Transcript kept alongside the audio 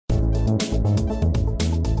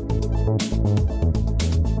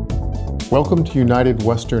Welcome to United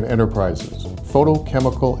Western Enterprises,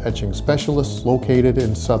 photochemical etching specialists located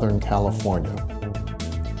in Southern California.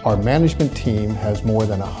 Our management team has more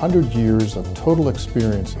than 100 years of total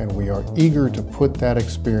experience, and we are eager to put that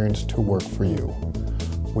experience to work for you.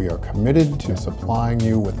 We are committed to supplying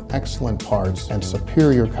you with excellent parts and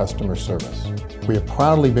superior customer service. We have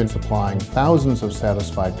proudly been supplying thousands of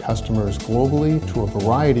satisfied customers globally to a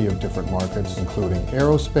variety of different markets, including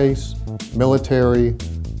aerospace, military,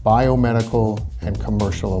 biomedical, and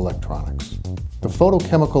commercial electronics. The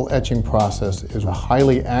photochemical etching process is a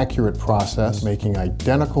highly accurate process, making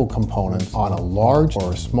identical components on a large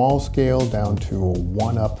or a small scale down to a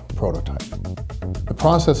one-up prototype. The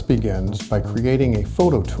process begins by creating a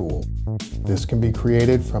photo tool. This can be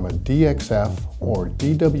created from a DXF or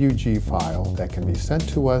DWG file that can be sent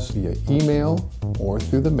to us via email or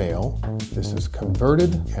through the mail. This is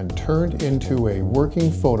converted and turned into a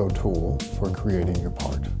working photo tool for creating your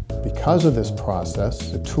part. Because of this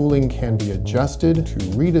process, the tooling can be adjusted to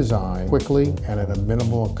redesign quickly and at a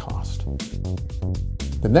minimal cost.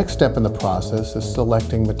 The next step in the process is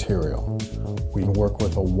selecting material. We work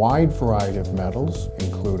with a wide variety of metals,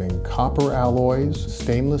 including copper alloys,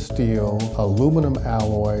 stainless steel, aluminum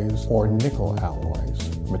alloys, or nickel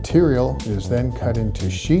alloys. Material is then cut into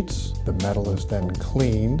sheets. The metal is then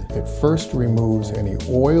cleaned. It first removes any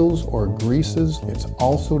oils or greases. It's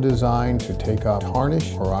also designed to take off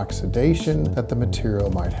tarnish or oxidation that the material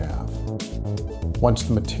might have. Once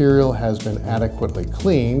the material has been adequately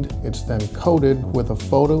cleaned, it's then coated with a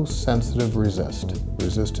photosensitive resist.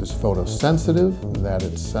 Resist is photosensitive in that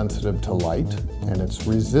it's sensitive to light, and it's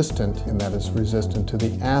resistant in that it's resistant to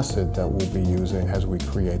the acid that we'll be using as we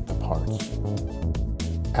create the parts.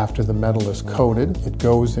 After the metal is coated, it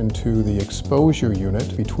goes into the exposure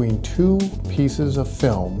unit between two pieces of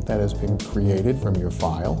film that has been created from your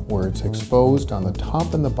file, where it's exposed on the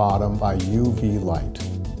top and the bottom by UV light.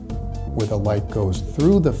 Where the light goes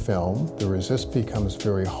through the film, the resist becomes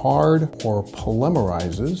very hard or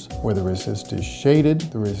polymerizes. Where the resist is shaded,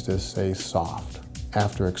 the resist stays soft.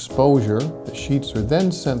 After exposure, the sheets are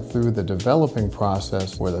then sent through the developing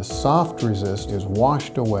process where the soft resist is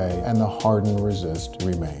washed away and the hardened resist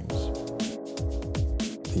remains.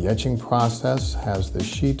 The etching process has the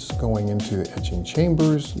sheets going into etching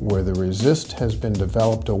chambers. Where the resist has been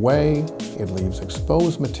developed away, it leaves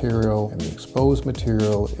exposed material, and the exposed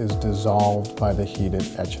material is dissolved by the heated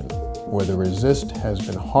etchant. Where the resist has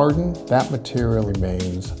been hardened, that material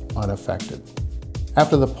remains unaffected.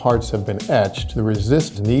 After the parts have been etched, the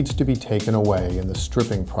resist needs to be taken away in the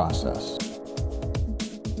stripping process.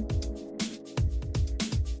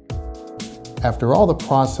 After all the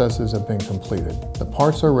processes have been completed, the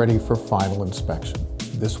parts are ready for final inspection.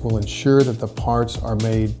 This will ensure that the parts are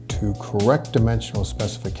made to correct dimensional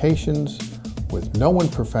specifications with no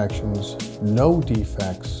imperfections, no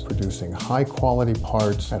defects, producing high-quality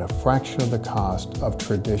parts at a fraction of the cost of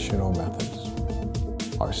traditional methods.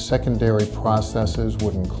 Our secondary processes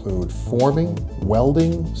would include forming,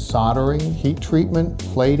 welding, soldering, heat treatment,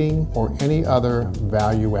 plating, or any other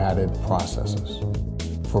value-added processes.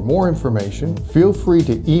 For more information, feel free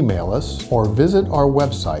to email us or visit our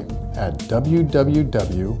website at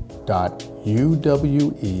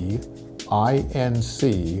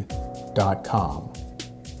www.uweinc.com.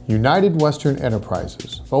 United Western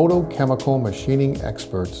Enterprises, photochemical machining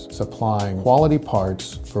experts supplying quality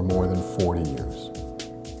parts for more than 40 years.